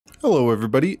Hello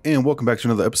everybody, and welcome back to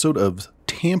another episode of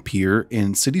Tampere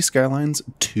in Cities Skylines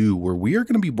 2, where we are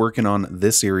going to be working on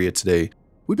this area today.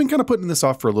 We've been kind of putting this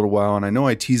off for a little while, and I know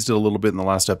I teased it a little bit in the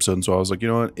last episode, and so I was like, you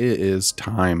know what, it is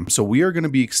time. So we are going to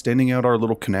be extending out our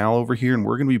little canal over here, and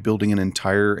we're going to be building an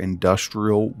entire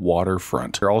industrial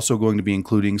waterfront. We're also going to be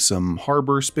including some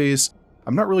harbor space.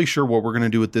 I'm not really sure what we're going to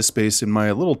do with this space. In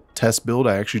my little test build,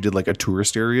 I actually did like a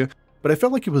tourist area, but I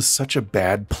felt like it was such a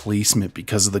bad placement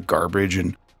because of the garbage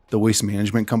and the waste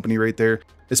management company right there.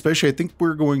 Especially, I think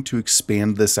we're going to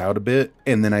expand this out a bit,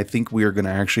 and then I think we are going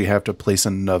to actually have to place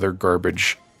another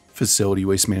garbage facility,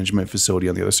 waste management facility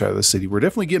on the other side of the city. We're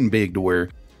definitely getting big to where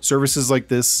services like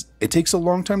this, it takes a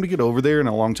long time to get over there and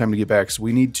a long time to get back. So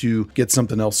we need to get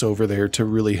something else over there to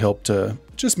really help to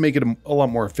just make it a lot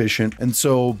more efficient. And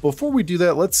so before we do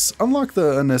that, let's unlock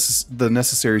the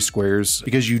necessary squares,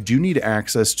 because you do need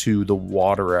access to the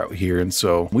water out here. And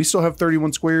so we still have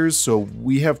 31 squares, so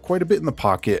we have quite a bit in the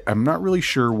pocket. I'm not really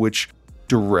sure which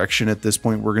direction at this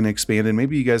point we're going to expand in.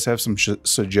 Maybe you guys have some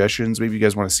suggestions. Maybe you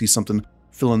guys want to see something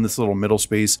fill in this little middle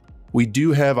space. We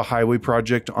do have a highway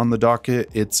project on the docket.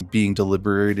 It's being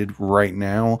deliberated right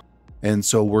now. And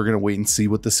so we're going to wait and see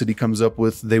what the city comes up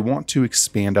with. They want to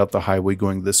expand out the highway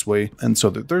going this way. And so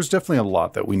there's definitely a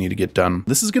lot that we need to get done.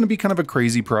 This is going to be kind of a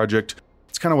crazy project.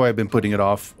 It's kind of why I've been putting it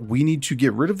off. We need to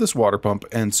get rid of this water pump.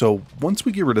 And so once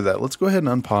we get rid of that, let's go ahead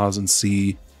and unpause and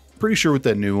see. Pretty sure with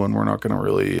that new one, we're not going to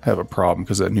really have a problem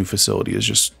because that new facility is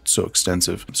just so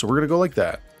extensive. So we're going to go like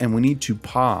that. And we need to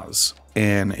pause.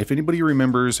 And if anybody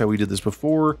remembers how we did this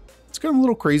before, it's kind of a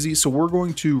little crazy. So we're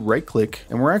going to right click,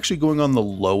 and we're actually going on the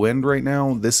low end right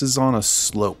now. This is on a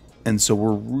slope. And so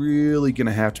we're really going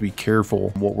to have to be careful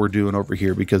what we're doing over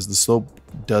here, because the slope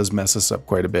does mess us up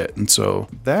quite a bit. And so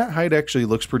that height actually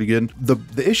looks pretty good.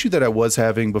 The issue that I was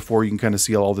having before, you can kind of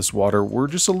see all this water, we're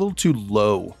just a little too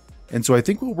low. And so I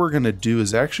think what we're going to do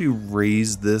is actually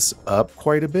raise this up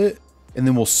quite a bit, and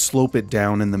then we'll slope it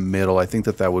down in the middle. I think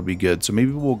that would be good. So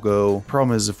maybe we'll go,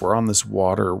 problem is if we're on this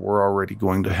water, we're already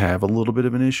going to have a little bit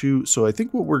of an issue. So I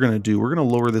think what we're going to do, we're going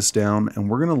to lower this down, and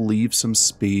we're going to leave some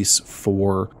space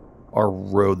for our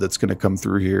road that's going to come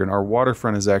through here. And our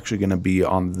waterfront is actually going to be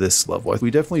on this level.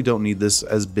 We definitely don't need this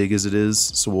as big as it is.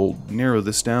 So we'll narrow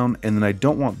this down, and then I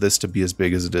don't want this to be as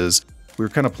big as it is. We were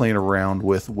kind of playing around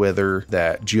with whether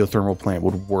that geothermal plant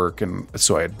would work, and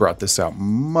so I had brought this out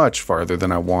much farther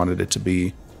than I wanted it to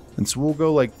be. And so we'll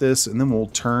go like this, and then we'll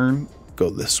turn, go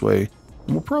this way.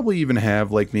 And we'll probably even have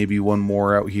like maybe one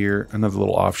more out here, another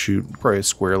little offshoot, probably a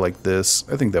square like this.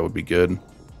 I think that would be good.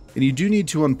 And you do need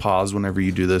to unpause whenever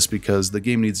you do this, because the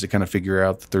game needs to kind of figure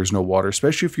out that there's no water,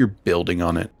 especially if you're building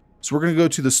on it. So we're going to go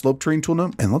to the slope terrain tool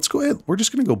now, and let's go ahead. We're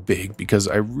just going to go big because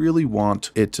I really want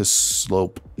it to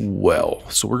slope well.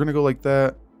 So we're going to go like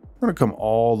that. We're going to come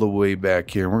all the way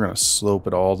back here, and we're going to slope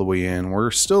it all the way in.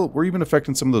 We're even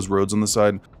affecting some of those roads on the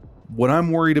side. What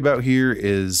I'm worried about here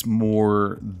is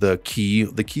more the key.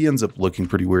 The key ends up looking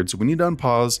pretty weird. So we need to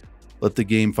unpause, let the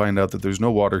game find out that there's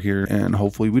no water here, and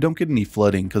hopefully we don't get any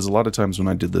flooding, because a lot of times when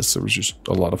I did this, there was just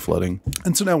a lot of flooding.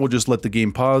 And so now we'll just let the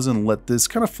game pause and let this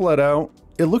kind of flood out.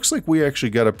 It looks like we actually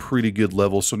got a pretty good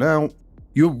level. So now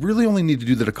you really only need to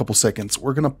do that a couple seconds.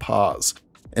 We're going to pause.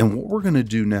 And what we're going to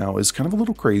do now is kind of a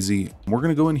little crazy. We're going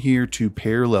to go in here to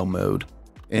parallel mode.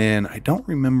 And I don't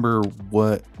remember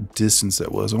what distance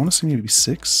that was. I want to say maybe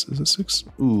 6. Is it 6?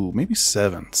 Ooh, maybe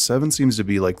 7. 7 seems to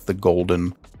be like the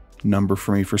golden number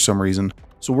for me for some reason.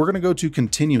 So we're going to go to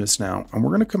continuous now, and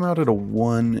we're going to come out at a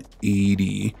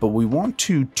 180, but we want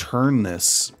to turn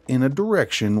this in a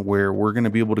direction where we're going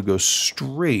to be able to go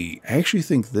straight. I actually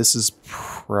think this is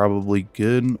probably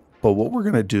good, but what we're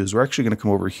going to do is we're actually going to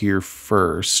come over here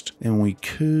first, and we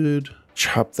could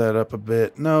chop that up a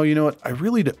bit. No, you know what? I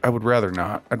would rather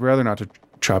not. I'd rather not to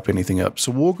chop anything up.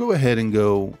 So we'll go ahead and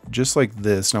go just like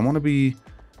this. And I want to be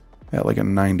at like a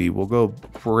 90. We'll go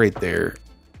right there.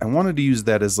 I wanted to use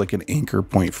that as like an anchor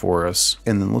point for us.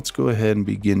 And then let's go ahead and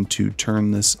begin to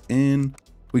turn this in.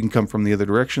 We can come from the other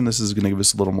direction. This is going to give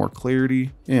us a little more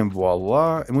clarity, and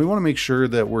voila. And we want to make sure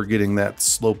that we're getting that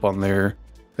slope on there.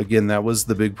 Again, that was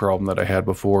the big problem that I had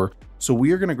before. So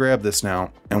we are going to grab this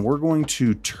now, and we're going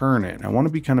to turn it. I want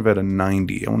to be kind of at a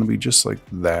 90. I want to be just like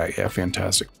that. Yeah,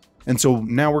 fantastic. And so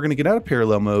now we're going to get out of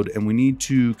parallel mode, and we need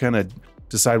to kind of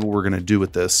decide what we're going to do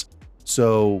with this.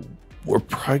 So we're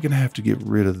probably going to have to get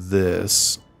rid of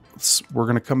this. We're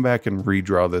going to come back and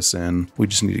redraw this in. We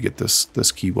just need to get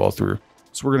this key wall through.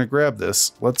 So we're going to grab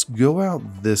this. Let's go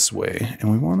out this way,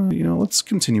 and we want to, let's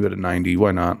continue at a 90.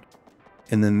 Why not?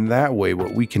 And then that way,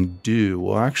 what we can do,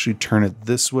 we'll actually turn it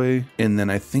this way, and then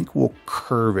I think we'll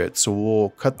curve it. So we'll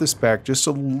cut this back just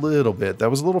a little bit. That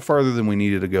was a little farther than we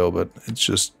needed to go, but it's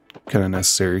just kind of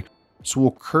necessary. So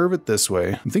we'll curve it this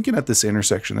way. I'm thinking at this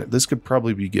intersection that this could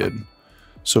probably be good.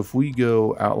 So if we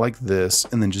go out like this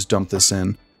and then just dump this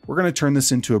in, we're going to turn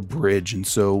this into a bridge. And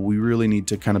so we really need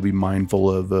to kind of be mindful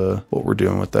of what we're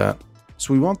doing with that.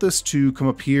 So we want this to come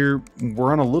up here.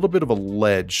 We're on a little bit of a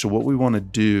ledge. So what we want to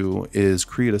do is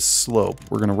create a slope.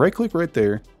 We're going to right click right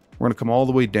there. We're going to come all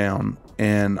the way down,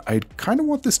 and I kind of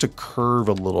want this to curve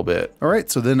a little bit. All right,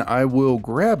 so then I will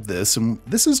grab this, and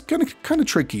this is kind of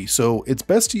tricky. So it's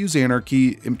best to use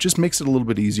Anarchy. It just makes it a little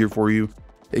bit easier for you.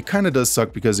 It kind of does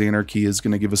suck because Anarchy is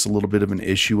going to give us a little bit of an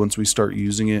issue once we start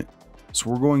using it. So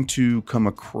we're going to come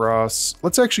across,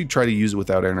 let's actually try to use it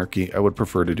without Anarchy. I would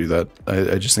prefer to do that.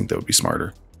 I just think that would be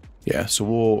smarter. Yeah, so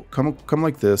we'll come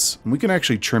like this. And we can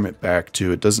actually trim it back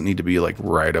too. It doesn't need to be like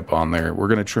right up on there. We're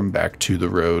going to trim back to the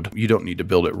road. You don't need to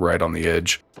build it right on the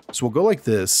edge. So we'll go like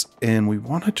this, and we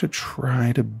want it to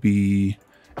try to be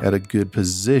at a good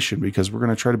position because we're going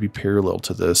to try to be parallel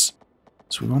to this.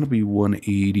 So we want to be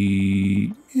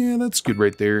 180. Yeah, that's good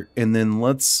right there. And then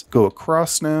let's go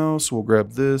across now. So we'll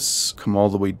grab this, come all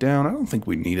the way down. I don't think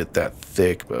we need it that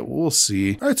thick, but we'll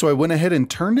see. All right, so I went ahead and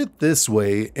turned it this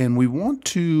way, and we want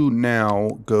to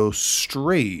now go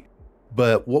straight.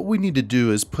 But what we need to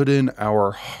do is put in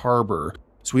our harbor.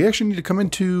 So we actually need to come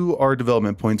into our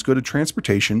development points, go to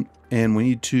transportation, and we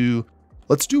need to,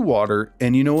 let's do water.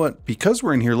 And you know what? Because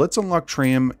we're in here, let's unlock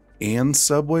tram and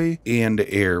subway and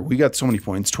air. We got so many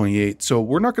points, 28. So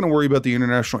we're not going to worry about the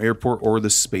international airport or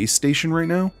the space station right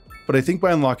now. But I think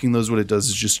by unlocking those, what it does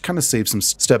is just kind of save some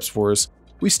steps for us.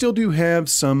 We still do have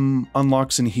some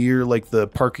unlocks in here, like the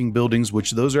parking buildings, which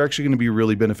those are actually going to be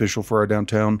really beneficial for our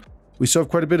downtown. We still have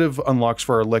quite a bit of unlocks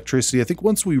for our electricity. I think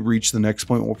once we reach the next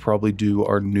point, we'll probably do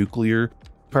our nuclear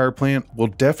power plant. We'll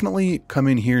definitely come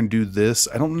in here and do this.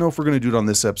 I don't know if we're going to do it on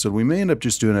this episode. We may end up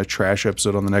just doing a trash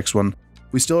episode on the next one.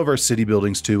 We still have our city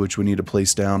buildings too, which we need to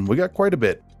place down. We got quite a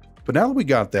bit. But now that we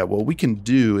got that, what we can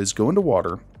do is go into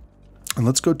water, and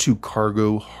let's go to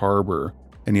cargo harbor.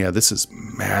 And yeah, this is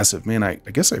massive. Man, I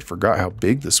guess I forgot how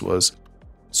big this was.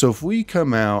 So if we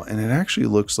come out, and it actually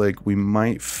looks like we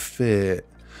might fit.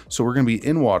 So we're going to be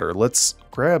in water. Let's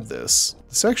grab this.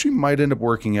 This actually might end up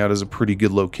working out as a pretty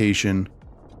good location.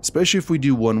 Especially if we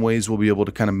do one ways, we'll be able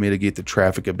to kind of mitigate the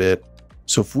traffic a bit.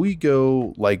 So if we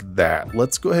go like that,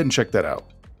 let's go ahead and check that out.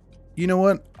 You know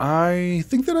what? I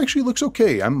think that actually looks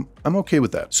okay. I'm okay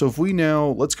with that. So if we now,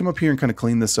 let's come up here and kind of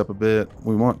clean this up a bit.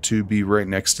 We want to be right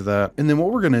next to that. And then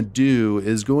what we're going to do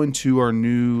is go into our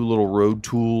new little road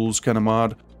tools kind of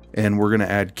mod, and we're going to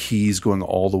add keys going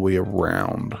all the way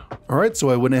around. All right, so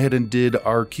I went ahead and did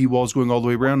our key walls going all the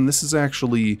way around. And this is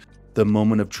actually the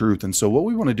moment of truth. And so what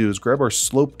we want to do is grab our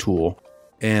slope tool,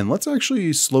 and let's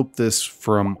actually slope this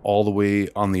from all the way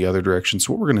on the other direction.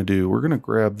 So what we're going to do, we're going to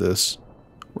grab this.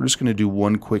 We're just going to do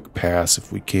one quick pass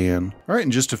if we can. All right,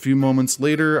 and just a few moments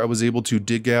later, I was able to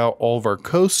dig out all of our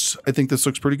coasts. I think this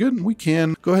looks pretty good. We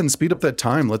can go ahead and speed up that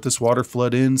time, let this water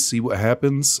flood in, see what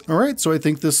happens. All right, so I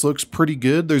think this looks pretty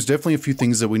good. There's definitely a few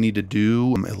things that we need to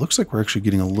do. It looks like we're actually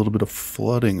getting a little bit of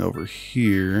flooding over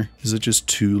here. Is it just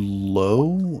too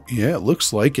low? Yeah, it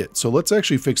looks like it. So let's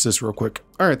actually fix this real quick.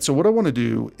 All right, so what I want to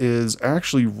do is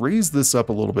actually raise this up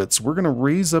a little bit. So we're going to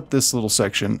raise up this little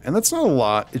section, and that's not a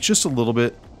lot. It's just a little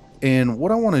bit. And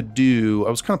what I want to do,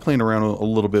 I was kind of playing around a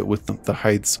little bit with the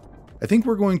heights. I think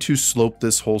we're going to slope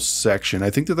this whole section. I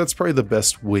think that that's probably the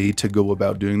best way to go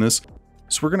about doing this.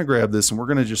 So we're going to grab this and we're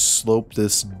going to just slope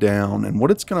this down. And what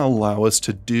it's going to allow us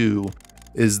to do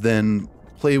is then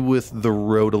play with the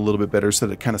road a little bit better so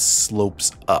that it kind of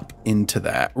slopes up into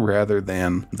that rather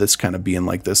than this kind of being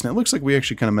like this. And it looks like we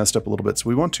actually kind of messed up a little bit. So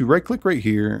we want to right click right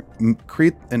here,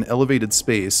 create an elevated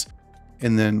space,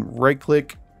 and then right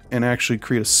click and actually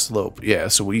create a slope. Yeah,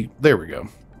 so there we go.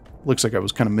 Looks like I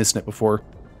was kind of missing it before.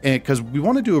 And because we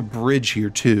want to do a bridge here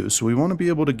too. So we want to be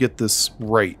able to get this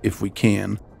right if we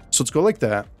can. So let's go like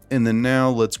that. And then now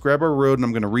let's grab our road, and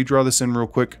I'm going to redraw this in real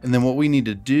quick. And then what we need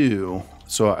to do,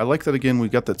 so I like that again, we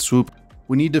got that swoop.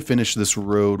 We need to finish this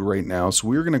road right now. So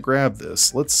we're going to grab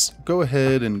this. Let's go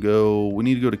ahead and go, we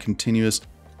need to go to continuous.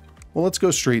 Well, let's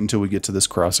go straight until we get to this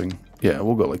crossing. Yeah,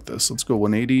 we'll go like this. Let's go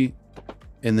 180.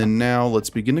 And then now let's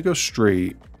begin to go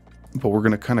straight, but we're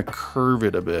going to kind of curve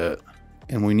it a bit.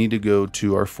 And we need to go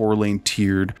to our 4-lane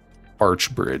tiered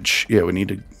arch bridge. Yeah, we need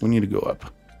to go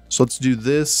up. So let's do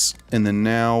this. And then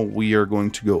now we are going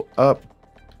to go up,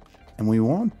 and we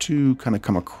want to kind of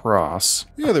come across.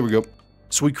 Yeah, there we go.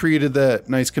 So we created that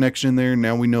nice connection there.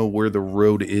 Now we know where the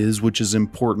road is, which is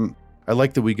important. I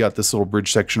like that we got this little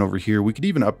bridge section over here. We could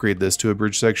even upgrade this to a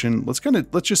bridge section. Let's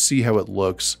just see how it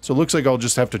looks. So it looks like I'll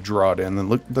just have to draw it in. And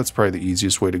look, that's probably the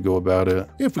easiest way to go about it.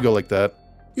 If we go like that.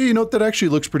 Yeah, you know what? That actually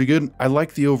looks pretty good. I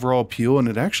like the overall appeal, and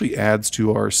it actually adds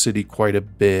to our city quite a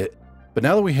bit. But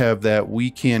now that we have that,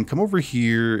 we can come over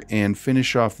here and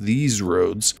finish off these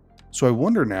roads. So I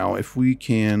wonder now if we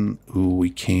can, ooh, we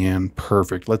can,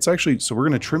 perfect. Let's actually, so we're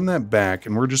gonna trim that back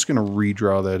and we're just gonna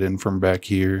redraw that in from back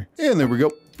here. And there we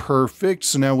go, perfect.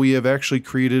 So now we have actually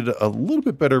created a little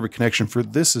bit better of a connection for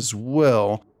this as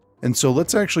well. And so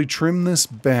let's actually trim this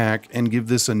back and give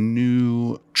this a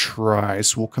new try.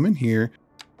 So we'll come in here.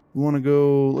 We wanna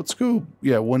go, let's go,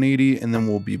 yeah, 180, and then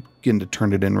we'll begin to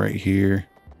turn it in right here.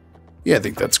 Yeah, I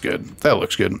think that's good. That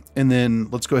looks good. And then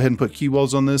let's go ahead and put key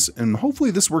walls on this. And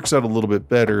hopefully this works out a little bit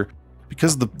better,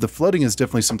 because the flooding is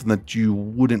definitely something that you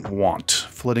wouldn't want.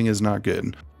 Flooding is not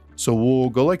good. So we'll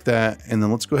go like that. And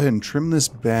then let's go ahead and trim this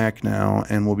back now.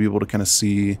 And we'll be able to kind of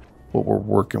see what we're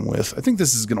working with. I think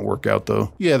this is going to work out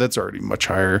though. Yeah, that's already much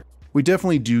higher. We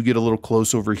definitely do get a little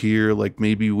close over here. Like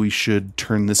maybe we should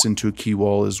turn this into a key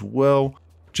wall as well,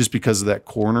 just because of that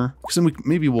corner. Because then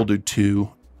maybe we'll do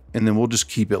 2. And then we'll just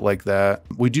keep it like that.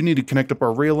 We do need to connect up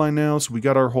our rail line now. So we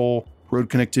got our whole road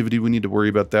connectivity. We need to worry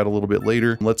about that a little bit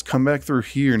later. Let's come back through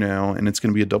here now, and it's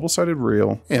going to be a double-sided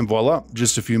rail. And voila,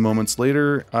 just a few moments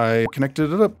later, I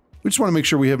connected it up. We just want to make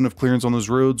sure we have enough clearance on those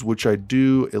roads, which I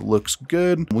do. It looks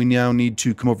good. We now need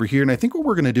to come over here. And I think what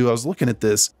we're going to do, I was looking at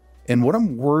this, and what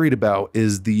I'm worried about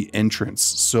is the entrance.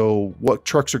 So what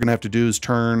trucks are going to have to do is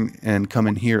turn and come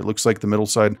in here. It looks like the middle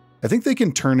side. I think they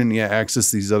can turn and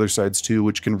access these other sides too,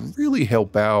 which can really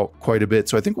help out quite a bit.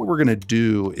 So I think what we're going to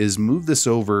do is move this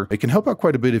over. It can help out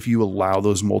quite a bit if you allow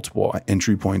those multiple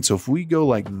entry points. So if we go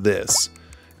like this,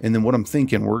 and then what I'm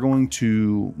thinking, we're going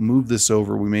to move this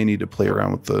over. We may need to play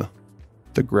around with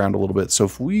the ground a little bit. So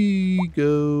if we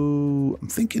go, I'm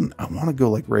thinking I want to go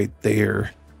like right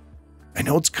there. I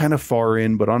know it's kind of far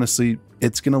in, but honestly,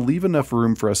 it's going to leave enough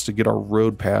room for us to get our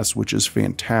road pass, which is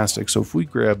fantastic. So if we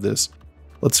grab this,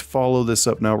 let's follow this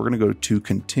up now. We're going to go to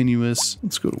continuous.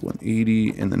 Let's go to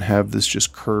 180 and then have this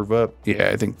just curve up. Yeah,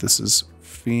 I think this is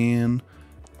fantastic,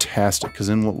 because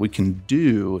then what we can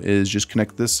do is just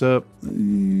connect this up.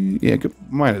 Yeah,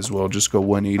 might as well just go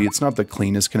 180. It's not the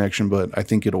cleanest connection, but I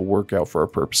think it'll work out for our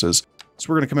purposes. So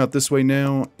we're going to come out this way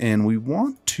now, and we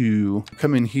want to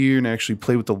come in here and actually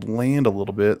play with the land a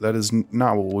little bit. That is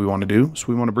not what we want to do. So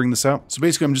we want to bring this out. So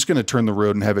basically, I'm just going to turn the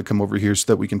road and have it come over here so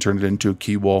that we can turn it into a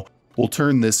key wall. We'll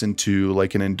turn this into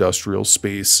like an industrial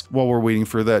space. While we're waiting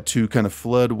for that to kind of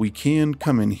flood, we can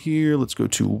come in here. Let's go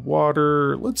to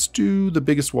water. Let's do the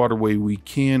biggest waterway we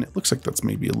can. It looks like that's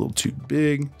maybe a little too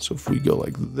big. So if we go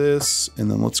like this,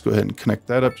 and then let's go ahead and connect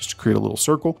that up just to create a little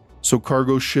circle. So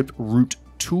cargo ship route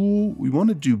tool, we want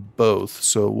to do both.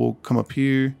 So we'll come up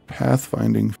here,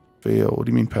 pathfinding fail. What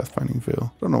do you mean pathfinding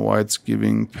fail? I don't know why it's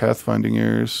giving pathfinding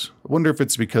errors. I wonder if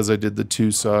it's because I did the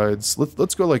 2 sides.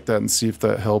 Let's go like that and see if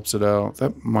that helps it out.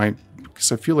 That might,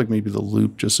 because I feel like maybe the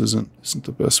loop just isn't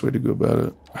the best way to go about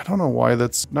it. I don't know why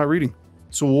that's not reading.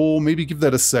 So we'll maybe give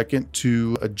that a second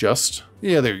to adjust.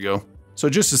 Yeah, there you go. So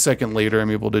just a second later,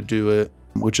 I'm able to do it,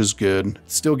 which is good.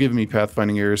 It's still giving me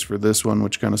pathfinding errors for this one,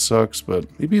 which kind of sucks, but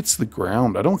maybe it's the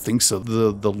ground. I don't think so.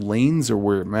 The lanes are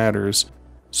where it matters.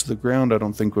 So the ground I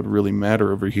don't think would really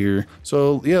matter over here.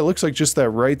 So yeah, it looks like just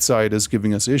that right side is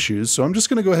giving us issues. So I'm just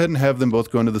going to go ahead and have them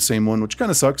both go into the same one, which kind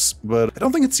of sucks, but I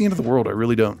don't think it's the end of the world. I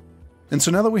really don't. And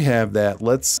so now that we have that,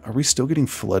 are we still getting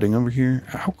flooding over here?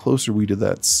 How close are we to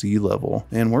that sea level?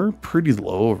 And we're pretty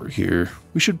low over here.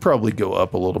 We should probably go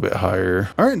up a little bit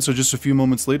higher. All right, and so just a few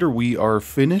moments later, we are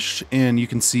finished, and you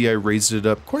can see I raised it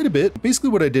up quite a bit. Basically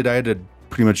what I did, I had to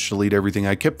pretty much delete everything.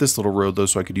 I kept this little road though,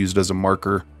 so I could use it as a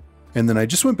marker. And then I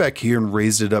just went back here and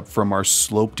raised it up from our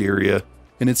sloped area.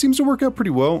 And it seems to work out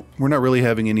pretty well. We're not really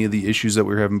having any of the issues that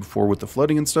we were having before with the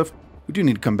flooding and stuff. We do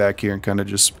need to come back here and kind of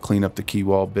just clean up the key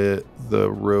wall bit. The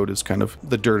road is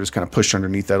the dirt is kind of pushed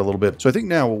underneath that a little bit. So I think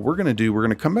now what we're going to do, we're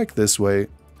going to come back this way.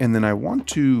 And then I want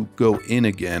to go in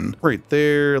again right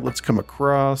there. Let's come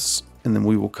across, and then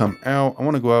we will come out. I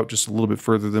want to go out just a little bit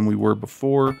further than we were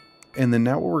before. And then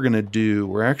now what we're going to do,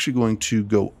 we're actually going to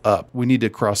go up. We need to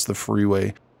cross the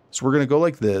freeway. So we're going to go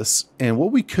like this, and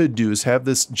what we could do is have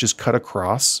this just cut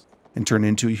across and turn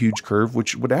into a huge curve,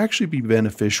 which would actually be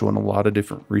beneficial in a lot of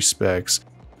different respects.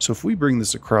 So if we bring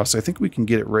this across, I think we can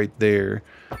get it right there,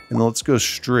 and then let's go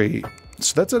straight.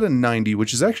 So that's at a 90,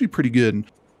 which is actually pretty good.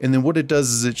 And then what it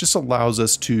does is it just allows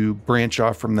us to branch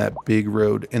off from that big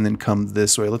road and then come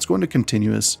this way. Let's go into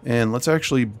continuous, and let's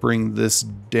actually bring this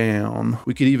down.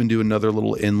 We could even do another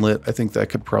little inlet. I think that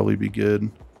could probably be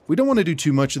good. We don't want to do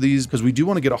too much of these because we do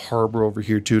want to get a harbor over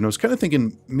here too. And I was kind of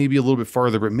thinking maybe a little bit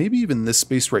farther, but maybe even this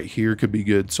space right here could be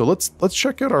good. So let's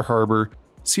check out our harbor,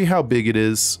 see how big it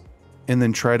is, and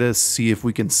then try to see if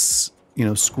we can, you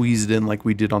know, squeeze it in like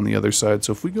we did on the other side.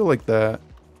 So if we go like that,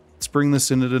 let's bring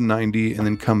this into 90 and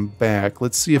then come back.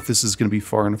 Let's see if this is going to be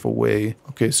far enough away.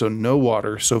 Okay, so no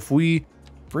water. So if we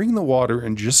bring the water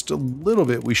in just a little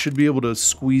bit, we should be able to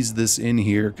squeeze this in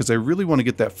here because I really want to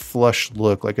get that flush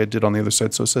look like I did on the other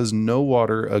side. So it says no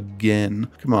water again.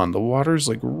 Come on, the water's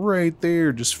like right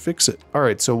there. Just fix it. All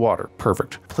right, so water,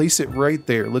 perfect. Place it right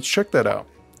there. Let's check that out.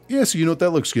 Yeah, so you know what,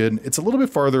 that looks good. It's a little bit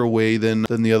farther away than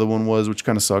the other one was, which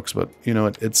kind of sucks, but you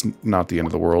know, it's not the end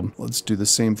of the world. Let's do the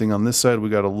same thing on this side. We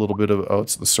got a little bit of, oh,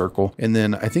 it's the circle. And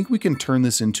then I think we can turn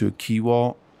this into a key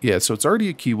wall. Yeah, so it's already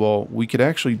a key wall. We could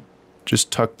actually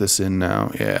just tuck this in now.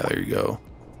 Yeah, there you go.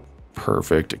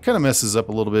 Perfect. It kind of messes up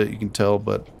a little bit, you can tell,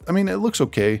 but I mean, it looks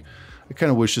okay. I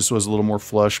kind of wish this was a little more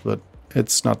flush, but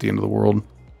it's not the end of the world.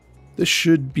 This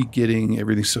should be getting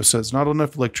everything. So it says not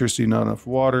enough electricity, not enough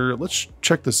water. Let's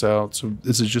check this out. So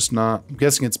this is just not, I'm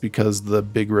guessing it's because the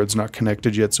big road's not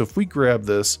connected yet. So if we grab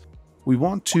this, we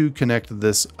want to connect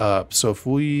this up. So if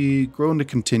we grow into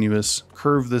continuous,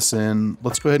 curve this in,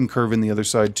 let's go ahead and curve in the other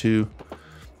side too.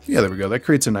 Yeah, there we go. That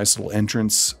creates a nice little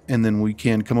entrance. And then we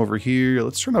can come over here.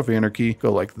 Let's turn off anarchy.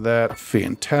 Go like that.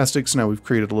 Fantastic. So now we've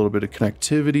created a little bit of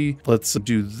connectivity. Let's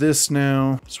do this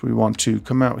now. So we want to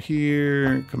come out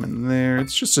here, come in there.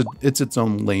 It's just it's its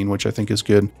own lane, which I think is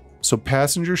good. So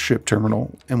passenger ship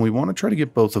terminal, and we want to try to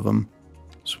get both of them.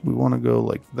 So we want to go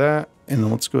like that. And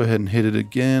then let's go ahead and hit it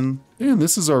again. And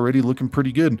this is already looking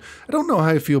pretty good. I don't know how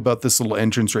I feel about this little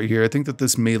entrance right here. I think that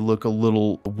this may look a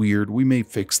little weird. We may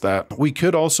fix that. We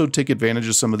could also take advantage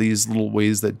of some of these little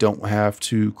ways that don't have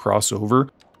to cross over.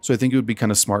 So I think it would be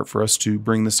kind of smart for us to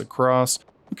bring this across.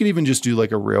 We could even just do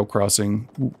like a rail crossing.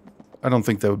 I don't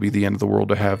think that would be the end of the world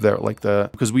to have that like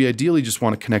that, because we ideally just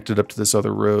want to connect it up to this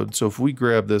other road. So if we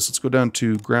grab this, let's go down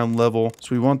to ground level.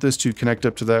 So we want this to connect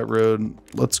up to that road.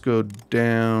 Let's go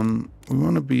down. We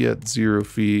want to be at 0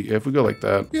 feet. Yeah, if we go like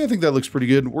that, yeah, I think that looks pretty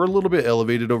good. We're a little bit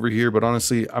elevated over here, but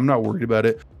honestly, I'm not worried about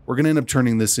it. We're going to end up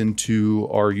turning this into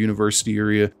our university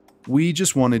area. We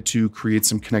just wanted to create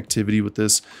some connectivity with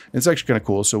this. And it's actually kind of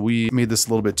cool. So we made this a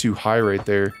little bit too high right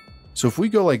there. So if we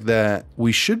go like that,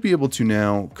 we should be able to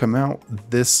now come out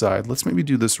this side. Let's maybe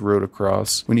do this road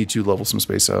across. We need to level some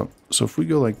space out. So if we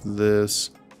go like this,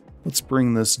 let's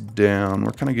bring this down.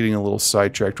 We're kind of getting a little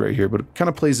sidetracked right here, but it kind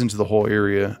of plays into the whole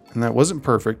area. And that wasn't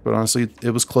perfect, but honestly,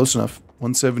 it was close enough.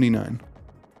 179.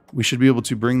 We should be able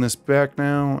to bring this back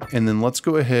now. And then let's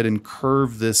go ahead and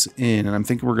curve this in. And I'm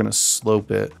thinking we're going to slope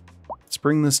it. Let's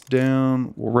bring this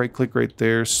down. We'll right click right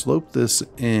there, slope this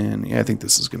in. Yeah, I think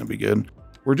this is going to be good.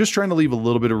 We're just trying to leave a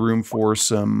little bit of room for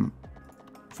some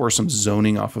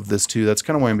zoning off of this too. That's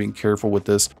kind of why I'm being careful with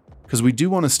this, because we do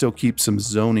want to still keep some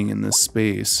zoning in this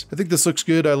space. I think this looks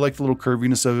good. I like the little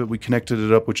curviness of it. We connected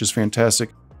it up, which is fantastic.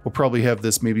 We'll probably have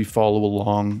this maybe follow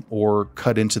along or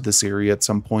cut into this area at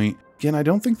some point. Again, I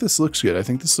don't think this looks good. I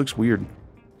think this looks weird.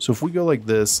 So if we go like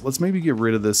this, let's maybe get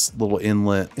rid of this little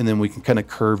inlet and then we can kind of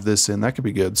curve this in. That could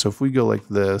be good. So if we go like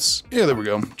this, yeah, there we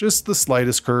go. Just the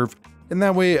slightest curve. And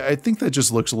that way, I think that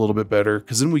just looks a little bit better,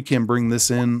 because then we can bring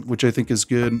this in, which I think is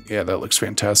good. Yeah, that looks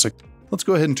fantastic. Let's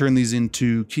go ahead and turn these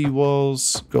into key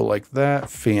walls. Go like that.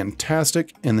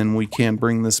 Fantastic. And then we can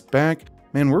bring this back.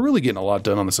 Man, we're really getting a lot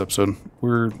done on this episode.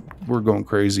 We're going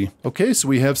crazy. Okay, so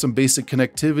we have some basic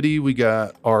connectivity. We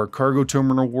got our cargo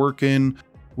terminal working.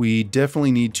 We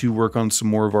definitely need to work on some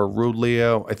more of our road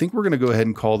layout. I think we're going to go ahead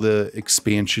and call the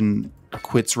expansion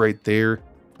quits right there.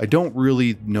 I don't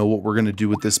really know what we're going to do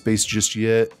with this space just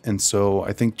yet. And so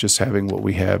I think just having what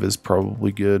we have is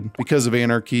probably good. Because of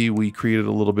anarchy, we created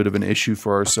a little bit of an issue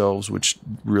for ourselves, which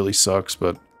really sucks,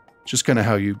 but just kind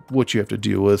of what you have to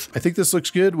deal with. I think this looks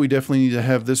good. We definitely need to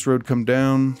have this road come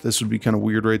down. This would be kind of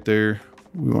weird right there.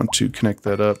 We want to connect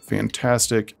that up.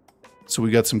 Fantastic. So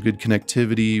we got some good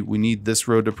connectivity. We need this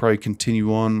road to probably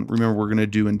continue on. Remember, we're going to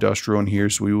do industrial in here,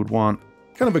 so we would want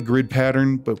kind of a grid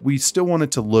pattern, but we still want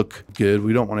it to look good.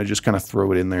 We don't want to just kind of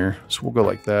throw it in there. So we'll go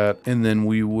like that. And then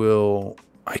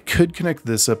I could connect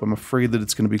this up. I'm afraid that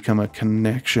it's going to become a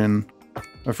connection.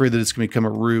 I'm afraid that it's going to become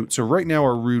a route. So right now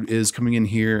our route is coming in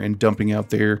here and dumping out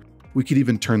there. We could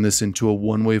even turn this into a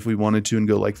one-way if we wanted to and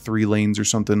go like 3 lanes or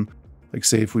something. Like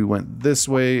say if we went this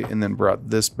way and then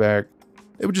brought this back,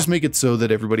 it would just make it so that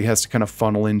everybody has to kind of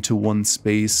funnel into one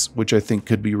space, which I think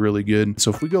could be really good. So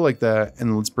if we go like that,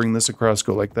 and let's bring this across,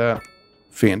 go like that.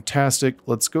 Fantastic.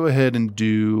 Let's go ahead and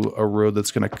do a road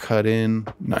that's going to cut in.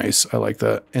 Nice. I like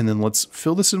that. And then let's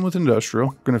fill this in with industrial.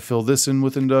 We're going to fill this in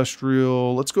with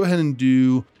industrial. Let's go ahead and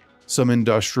do some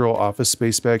industrial office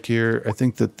space back here. I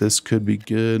think that this could be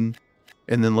good.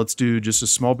 And then let's do just a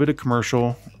small bit of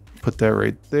commercial. Put that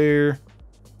right there.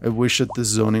 I wish that this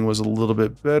zoning was a little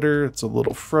bit better. It's a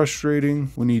little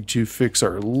frustrating. We need to fix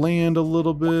our land a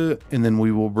little bit, and then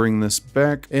we will bring this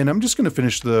back. And I'm just going to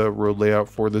finish the road layout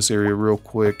for this area real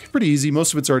quick. Pretty easy.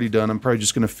 Most of it's already done. I'm probably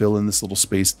just going to fill in this little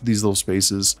space, these little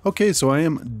spaces. Okay, so I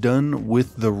am done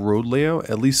with the road layout,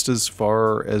 at least as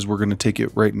far as we're going to take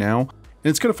it right now. And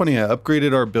it's kind of funny, I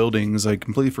upgraded our buildings. I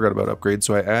completely forgot about upgrades.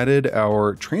 So I added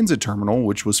our transit terminal,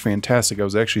 which was fantastic. I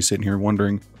was actually sitting here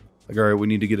wondering, like, all right, we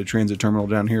need to get a transit terminal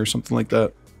down here or something like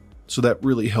that. So that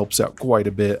really helps out quite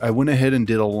a bit. I went ahead and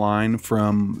did a line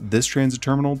from this transit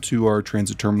terminal to our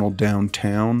transit terminal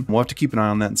downtown. We'll have to keep an eye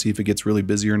on that and see if it gets really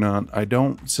busy or not. I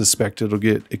don't suspect it'll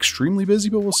get extremely busy,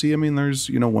 but we'll see. I mean, there's,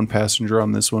 you know, one passenger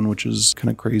on this one, which is kind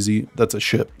of crazy. That's a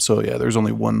ship. So yeah, there's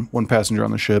only one passenger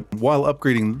on the ship. While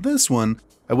upgrading this one,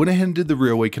 I went ahead and did the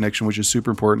railway connection, which is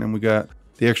super important. And we got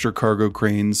the extra cargo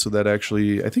cranes. So that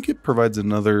actually, I think it provides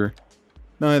another...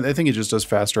 No, I think it just does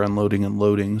faster unloading and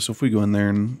loading. So if we go in there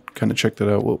and kind of check that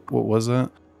out, what was that?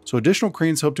 So additional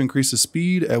cranes help to increase the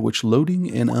speed at which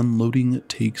loading and unloading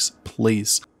takes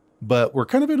place. But we're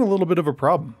kind of in a little bit of a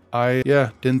problem. I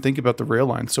didn't think about the rail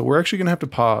line. So we're actually going to have to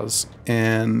pause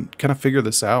and kind of figure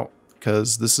this out,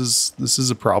 because this is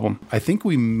a problem. I think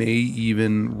we may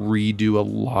even redo a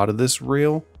lot of this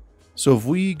rail. So if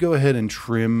we go ahead and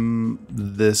trim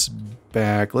this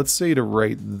back, let's say to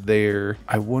right there,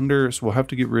 I wonder, so we'll have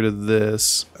to get rid of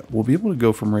this. We'll be able to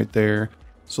go from right there.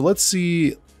 So let's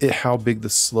see how big the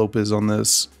slope is on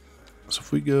this. So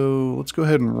if we go, let's go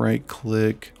ahead and right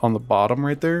click on the bottom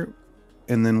right there.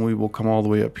 And then we will come all the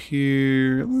way up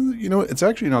here. You know, it's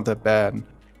actually not that bad.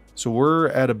 So we're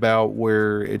at about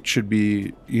where it should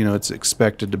be, you know, it's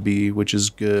expected to be, which is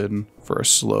good for a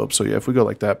slope. So yeah, if we go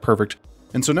like that, perfect.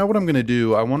 And so now what I'm going to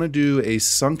do, I want to do a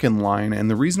sunken line. And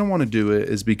the reason I want to do it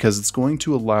is because it's going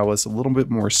to allow us a little bit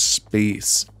more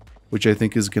space, which I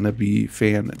think is going to be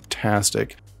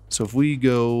fantastic. So if we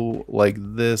go like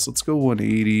this, let's go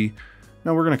 180.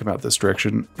 Now we're going to come out this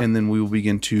direction, and then we will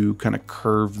begin to kind of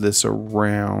curve this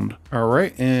around. All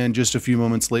right. And just a few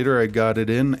moments later, I got it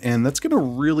in, and that's going to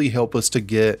really help us to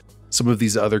get some of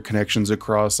these other connections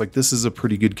across. Like, this is a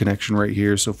pretty good connection right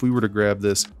here. So if we were to grab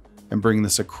this and bring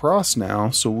this across now,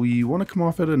 so we want to come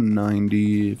off at a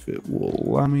 90, if it will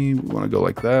allow me. We want to go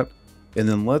like that. And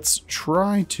then let's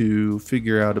try to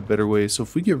figure out a better way. So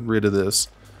if we get rid of this,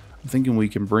 I'm thinking we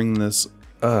can bring this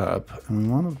up, and we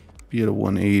want to be at a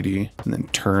 180 and then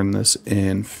turn this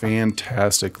in.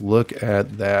 Fantastic. Look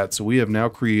at that. So we have now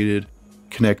created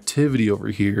connectivity over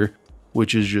here,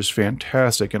 which is just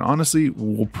fantastic. And honestly,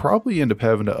 we'll probably end up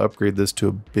having to upgrade this to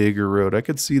a bigger road. I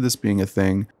could see this being a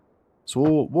thing. So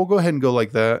we'll go ahead and go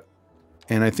like that.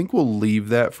 And I think we'll leave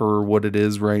that for what it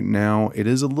is right now. It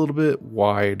is a little bit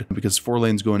wide because 4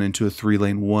 lanes going into a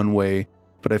 3-lane one-way.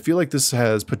 But I feel like this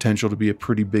has potential to be a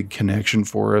pretty big connection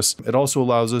for us. It also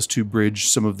allows us to bridge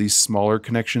some of these smaller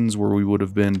connections where we would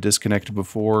have been disconnected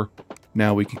before.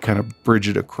 Now we can kind of bridge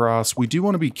it across. We do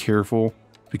want to be careful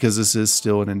because this is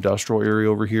still an industrial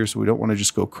area over here. So we don't want to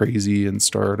just go crazy and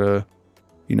start,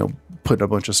 you know, putting a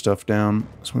bunch of stuff down.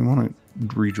 So we want to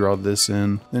redraw this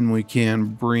in. Then we can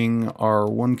bring our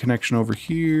one connection over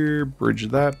here, bridge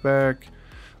that back.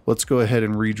 Let's go ahead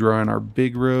and redraw in our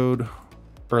big road.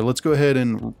 Or let's go ahead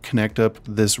and connect up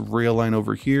this rail line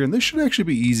over here. And this should actually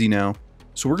be easy now.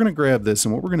 So we're going to grab this,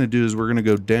 and what we're going to do is we're going to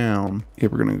go down. Yeah,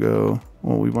 we're going to go,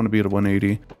 well, we want to be at a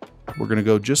 180. We're going to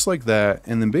go just like that.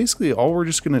 And then basically all we're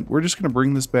just going to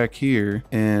bring this back here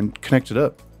and connect it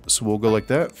up. So we'll go like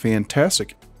that.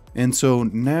 Fantastic. And so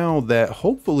now that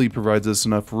hopefully provides us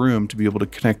enough room to be able to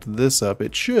connect this up.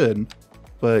 It should,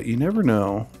 but you never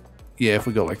know. Yeah, if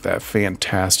we go like that,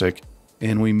 fantastic.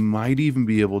 And we might even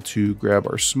be able to grab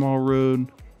our small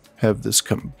road, have this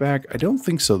come back. I don't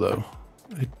think so though.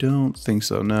 I don't think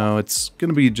so. No, it's going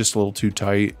to be just a little too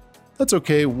tight. That's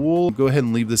okay. We'll go ahead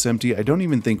and leave this empty. I don't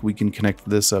even think we can connect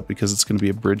this up because it's going to be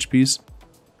a bridge piece.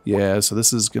 Yeah, so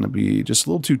this is going to be just a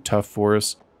little too tough for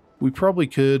us. We probably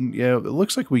could. Yeah, it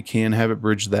looks like we can have it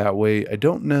bridged that way. I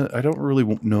don't know. I don't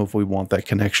really know if we want that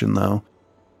connection though.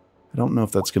 I don't know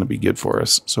if that's going to be good for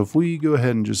us. So if we go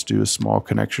ahead and just do a small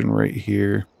connection right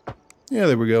here. Yeah,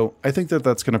 there we go. I think that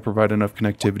that's going to provide enough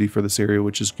connectivity for this area,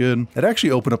 which is good. It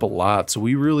actually opened up a lot. So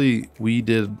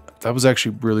that was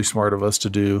actually really smart of us to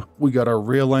do. We got our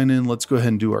rail line in. Let's go ahead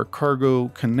and do our cargo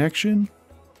connection.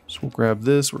 So we'll grab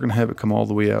this. We're going to have it come all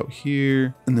the way out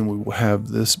here. And then we will have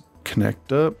this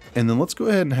connect up. And then let's go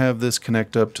ahead and have this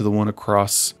connect up to the one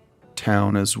across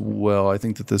town as well. I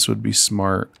think that this would be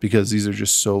smart because these are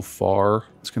just so far.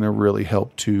 It's going to really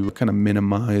help to kind of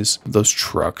minimize those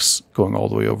trucks going all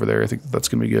the way over there. I think that that's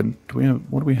going to be good.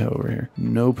 What do we have over here?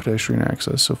 No pedestrian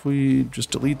access. So if we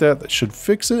just delete that, that should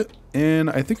fix it. And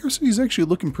I think our city is actually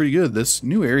looking pretty good. This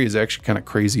new area is actually kind of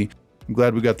crazy. I'm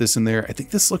glad we got this in there. I think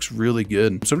this looks really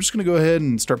good. So I'm just going to go ahead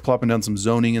and start plopping down some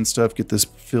zoning and stuff, get this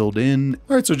filled in.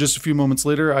 All right, so just a few moments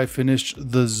later, I finished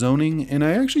the zoning, and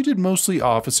I actually did mostly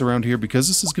office around here because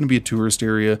this is going to be a tourist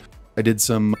area. I did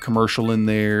some commercial in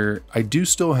there. I do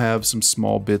still have some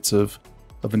small bits of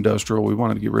industrial. We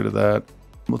wanted to get rid of that.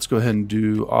 Let's go ahead and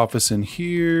do office in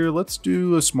here. Let's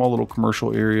do a small little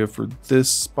commercial area for this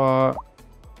spot.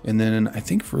 And then I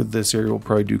think for this area, we'll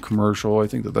probably do commercial. I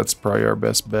think that that's probably our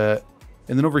best bet.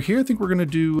 And then over here, I think we're going to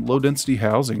do low density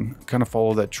housing, kind of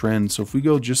follow that trend. So if we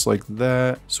go just like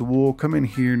that, so we'll come in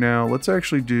here now. Let's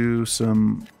actually do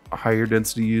some higher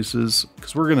density uses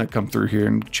because we're going to come through here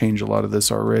and change a lot of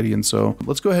this already. And so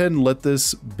let's go ahead and let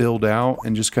this build out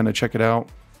and just kind of check it out.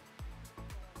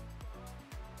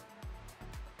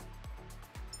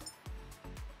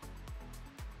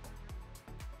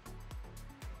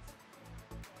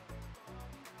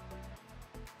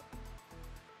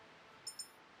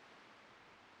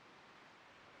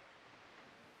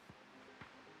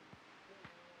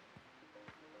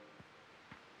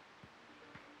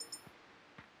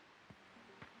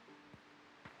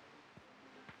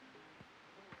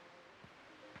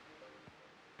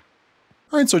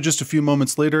 All right, so just a few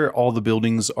moments later, all the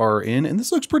buildings are in, and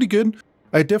this looks pretty good.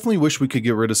 I definitely wish we could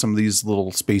get rid of some of these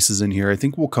little spaces in here. I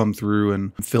think we'll come through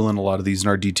and fill in a lot of these in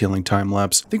our detailing time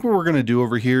lapse. I think what we're going to do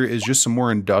over here is just some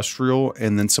more industrial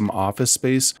and then some office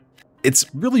space. It's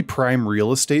really prime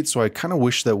real estate, so I kind of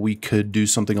wish that we could do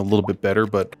something a little bit better,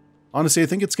 but honestly, I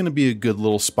think it's going to be a good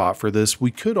little spot for this.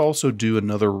 We could also do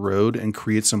another road and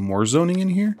create some more zoning in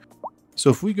here. So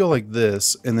if we go like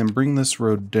this and then bring this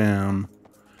road down,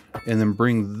 and then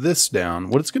bring this down,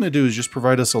 what it's going to do is just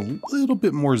provide us a little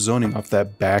bit more zoning off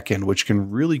that back end, which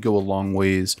can really go a long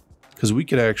ways because we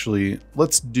could actually,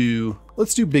 let's do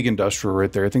big industrial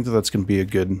right there. I think that that's going to be a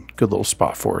good little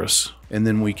spot for us. And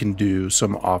then we can do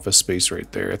some office space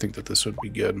right there. I think that this would be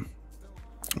good.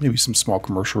 Maybe some small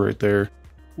commercial right there.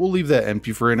 We'll leave that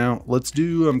empty for right now. Let's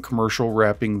do commercial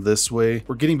wrapping this way.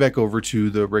 We're getting back over to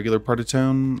the regular part of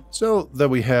town. So that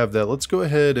we have that, let's go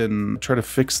ahead and try to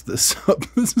fix this up.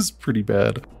 This is pretty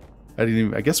bad.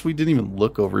 I guess we didn't even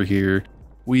look over here.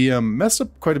 We messed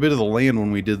up quite a bit of the land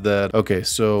when we did that. Okay,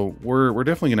 so we're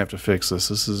definitely gonna have to fix this.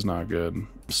 This is not good.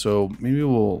 So maybe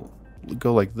we'll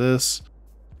go like this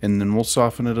and then we'll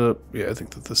soften it up. Yeah, I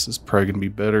think that this is probably gonna be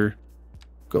better.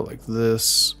 Go like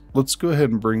this. Let's go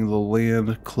ahead and bring the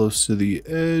land close to the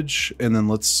edge and then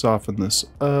let's soften this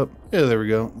up. Yeah, there we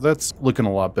go. That's looking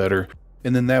a lot better.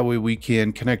 And then that way we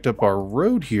can connect up our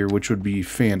road here, which would be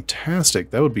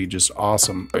fantastic. That would be just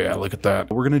awesome. Oh yeah, look at that.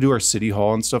 We're going to do our city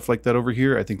hall and stuff like that over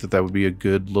here. I think that that would be a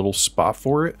good little spot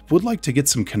for it. Would like to get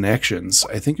some connections.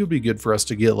 I think it would be good for us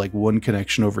to get like one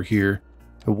connection over here.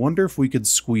 I wonder if we could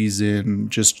squeeze in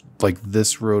just like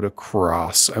this road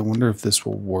across. I wonder if this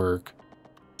will work.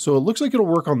 So it looks like it'll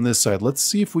work on this side. Let's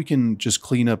see if we can just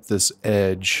clean up this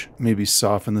edge. Maybe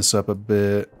soften this up a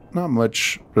bit. Not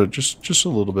much, but just a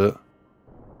little bit.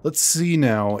 Let's see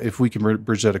now if we can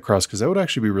bridge that across because that would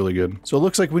actually be really good. So it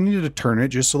looks like we needed to turn it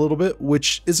just a little bit,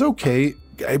 which is okay.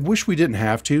 I wish we didn't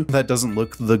have to. That doesn't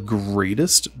look the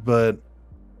greatest, but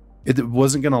it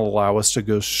wasn't going to allow us to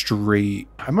go straight.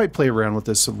 I might play around with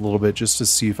this a little bit just to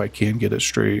see if I can get it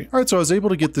straight. All right, so I was able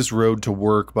to get this road to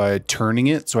work by turning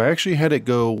it. So I actually had it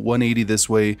go 180 this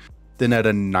way, then at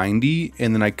a 90,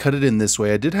 and then I cut it in this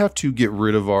way. I did have to get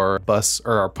rid of our bus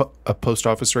or our post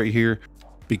office right here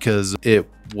because it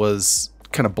was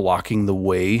kind of blocking the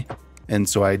way. And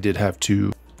so I did have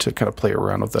to kind of play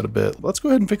around with that a bit. Let's go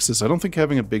ahead and fix this. I don't think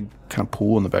having a big kind of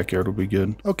pool in the backyard would be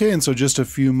good. Okay, and so just a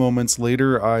few moments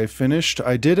later, I finished.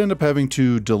 I did end up having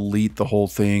to delete the whole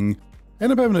thing. I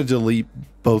ended up having to delete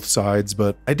both sides,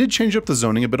 but I did change up the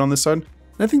zoning a bit on this side. And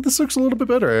I think this looks a little bit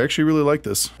better. I actually really like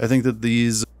this. I think that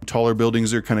these taller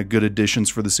buildings are kind of good additions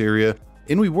for this area.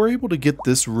 And we were able to get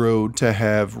this road to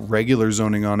have regular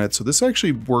zoning on it. So this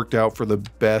actually worked out for the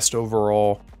best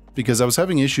overall because I was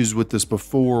having issues with this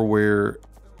before where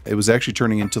it was actually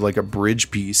turning into like a bridge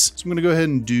piece. So I'm gonna go ahead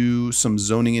and do some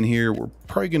zoning in here. We're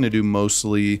probably gonna do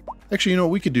mostly, actually, you know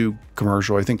what, we could do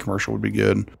commercial. I think commercial would be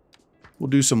good. We'll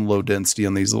do some low density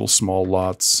on these little small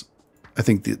lots. I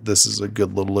think this is a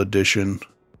good little addition.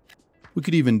 We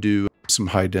could even do some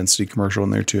high density commercial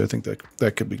in there too. I think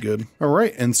that could be good. All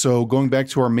right. And so going back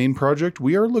to our main project,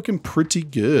 we are looking pretty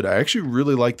good. I actually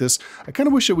really like this. I kind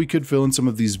of wish that we could fill in some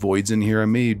of these voids in here. I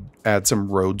may add some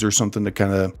roads or something to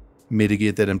kind of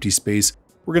mitigate that empty space.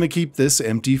 We're going to keep this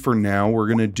empty for now. We're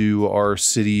going to do our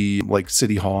city, like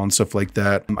city hall and stuff like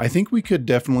that. I think we could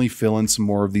definitely fill in some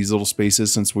more of these little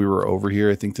spaces since we were over here.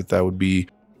 I think that would be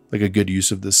like a good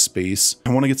use of this space.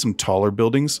 I want to get some taller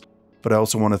buildings, but I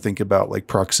also want to think about like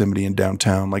proximity in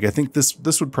downtown. Like I think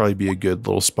this would probably be a good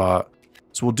little spot.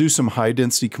 So we'll do some high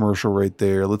density commercial right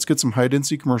there. Let's get some high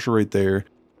density commercial right there.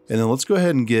 And then let's go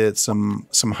ahead and get some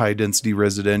high density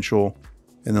residential.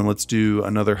 And then let's do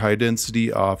another high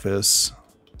density office.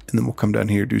 And then we'll come down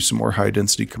here, do some more high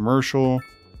density commercial.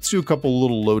 Let's do a couple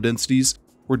little low densities.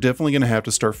 We're definitely going to have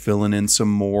to start filling in some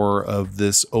more of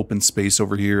this open space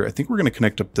over here. I think we're going to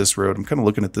connect up this road. I'm kind of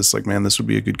looking at this like, man, this would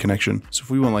be a good connection. So if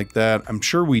we went like that, I'm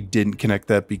sure we didn't connect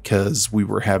that because we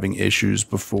were having issues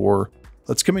before.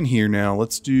 Let's come in here now.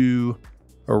 Let's do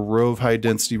a row of high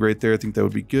density right there. I think that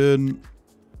would be good.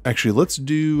 Actually, let's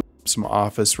do some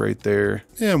office right there.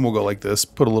 And we'll go like this,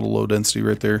 put a little low density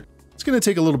right there. It's going to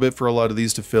take a little bit for a lot of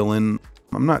these to fill in.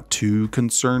 I'm not too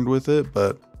concerned with it,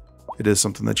 but it is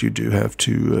something that you do have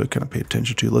to kind of pay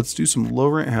attention to. Let's do some low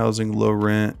rent housing, low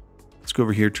rent. Let's go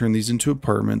over here, turn these into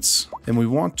apartments. And we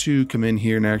want to come in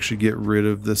here and actually get rid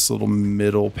of this little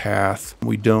middle path.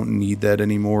 We don't need that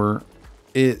anymore.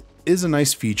 It is a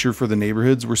nice feature for the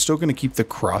neighborhoods. We're still going to keep the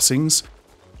crossings,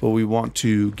 but we want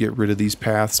to get rid of these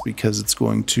paths because it's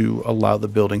going to allow the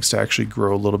buildings to actually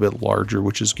grow a little bit larger,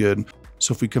 which is good.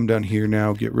 So if we come down here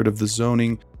now, get rid of the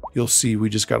zoning, you'll see we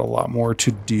just got a lot more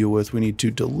to deal with. We need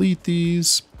to delete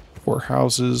these poor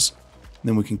houses. And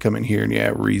then we can come in here and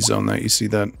yeah, rezone that. You see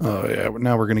that? Oh yeah,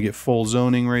 now we're going to get full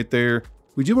zoning right there.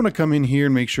 We do want to come in here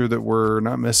and make sure that we're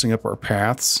not messing up our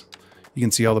paths. You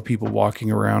can see all the people walking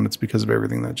around. It's because of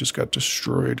everything that just got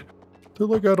destroyed. They're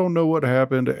like, I don't know what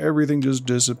happened. Everything just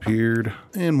disappeared.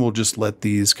 And we'll just let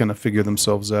these kind of figure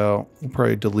themselves out. We'll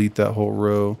probably delete that whole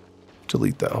row.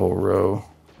 Delete that whole row.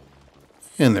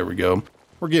 And there we go.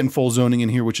 We're getting full zoning in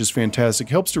here, which is fantastic.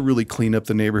 Helps to really clean up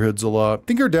the neighborhoods a lot. I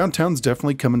think our downtown's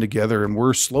definitely coming together and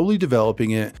we're slowly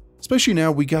developing it. Especially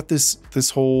now we got this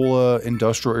whole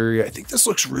industrial area. I think this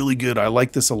looks really good. I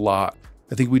like this a lot.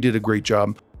 I think we did a great job.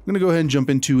 I'm going to go ahead and jump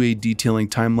into a detailing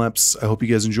time lapse. I hope you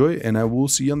guys enjoy it and I will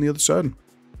see you on the other side.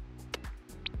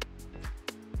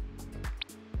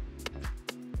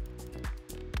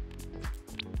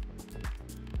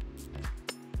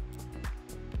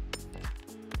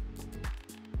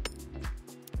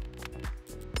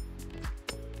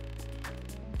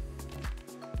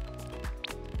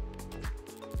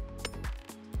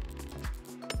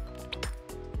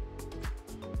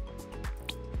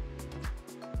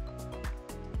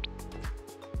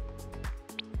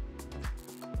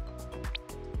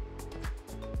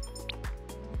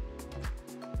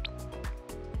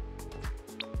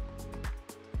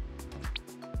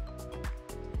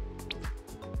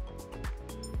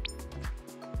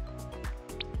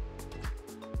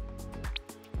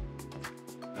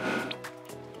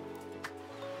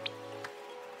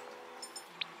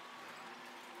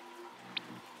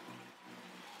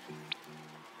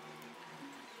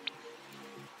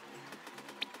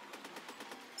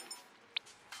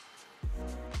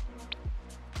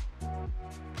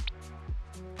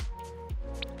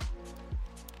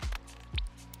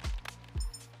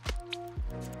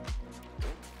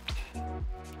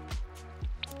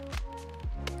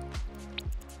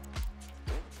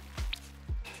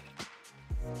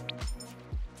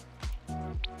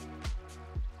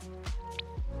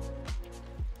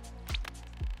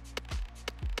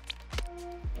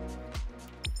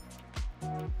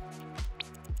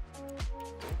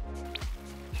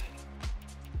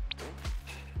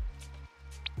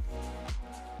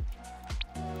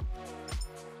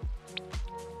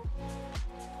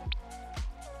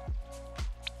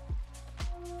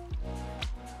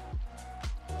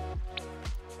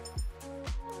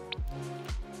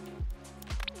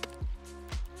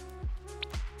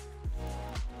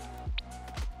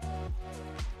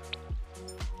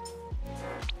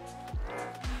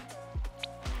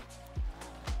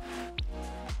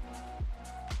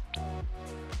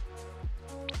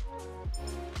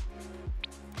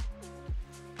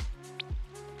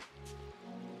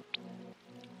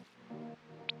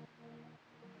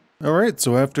 All right,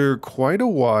 so after quite a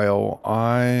while,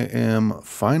 I am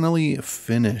finally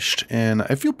finished and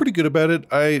I feel pretty good about it.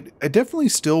 I definitely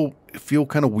still feel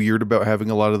kind of weird about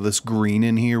having a lot of this green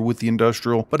in here with the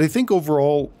industrial, but I think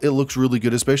overall it looks really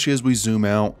good, especially as we zoom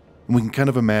out and we can kind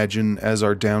of imagine as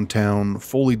our downtown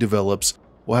fully develops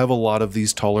we'll have a lot of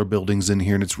these taller buildings in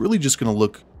here, and it's really just going to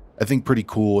look, I think, pretty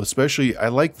cool. Especially, I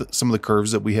like some of the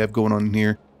curves that we have going on in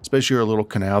here, especially our little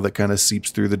canal that kind of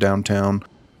seeps through the downtown.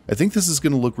 I think this is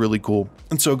going to look really cool.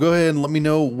 And so go ahead and let me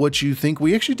know what you think.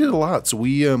 We actually did a lot. So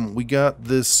we got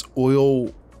this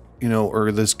oil,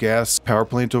 or this gas power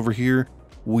plant over here.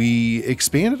 We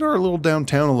expanded our little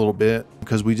downtown a little bit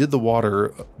because we did the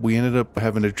water. We ended up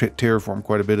having to terraform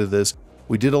quite a bit of this.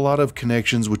 We did a lot of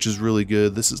connections, which is really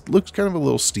good. Looks kind of a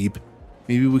little steep.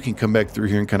 Maybe we can come back through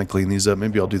here and kind of clean these up.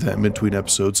 Maybe I'll do that in between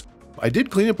episodes. I did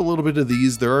clean up a little bit of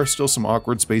these. There are still some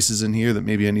awkward spaces in here that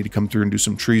maybe I need to come through and do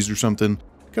some trees or something.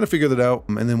 Kind of figure that out.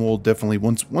 And then we'll definitely,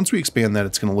 once we expand that,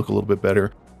 it's going to look a little bit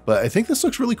better. But I think this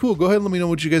looks really cool. Go ahead and let me know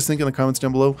what you guys think in the comments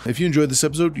down below. If you enjoyed this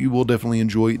episode, you will definitely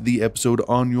enjoy the episode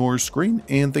on your screen.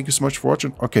 And thank you so much for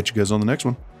watching. I'll catch you guys on the next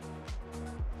one.